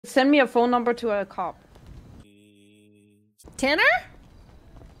Send me a phone number to a cop. Tanner?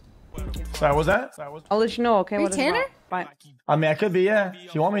 Sorry, what was that? I'll let you know, okay? Are you Tanner? Bye. I mean, I could be, yeah.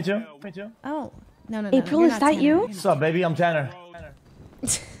 If you want me to. Oh, no. April, is that you? What's up, baby? I'm Tanner.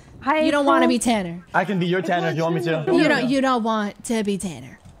 Hi, You don't want to be Tanner. I can be your Tanner if you want me to. You don't want to be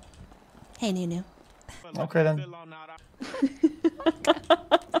Tanner. Hey, Nunu. Okay, then.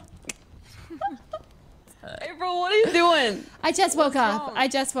 April, what are you doing? I just woke up. wrong? I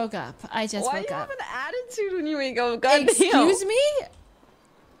just woke up. Why do you woke have up. an attitude when you wake up? God Excuse me?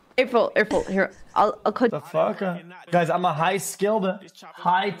 April, here. I'll cut. The fuck? Guys, I'm a high-skilled,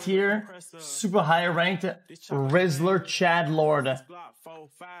 high-tier, super high-ranked Rizzler Chad Lord.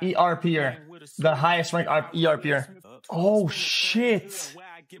 ERPer. The highest ranked ERPer. Oh, shit.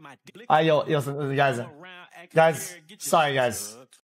 Yo, guys. Guys, sorry, guys.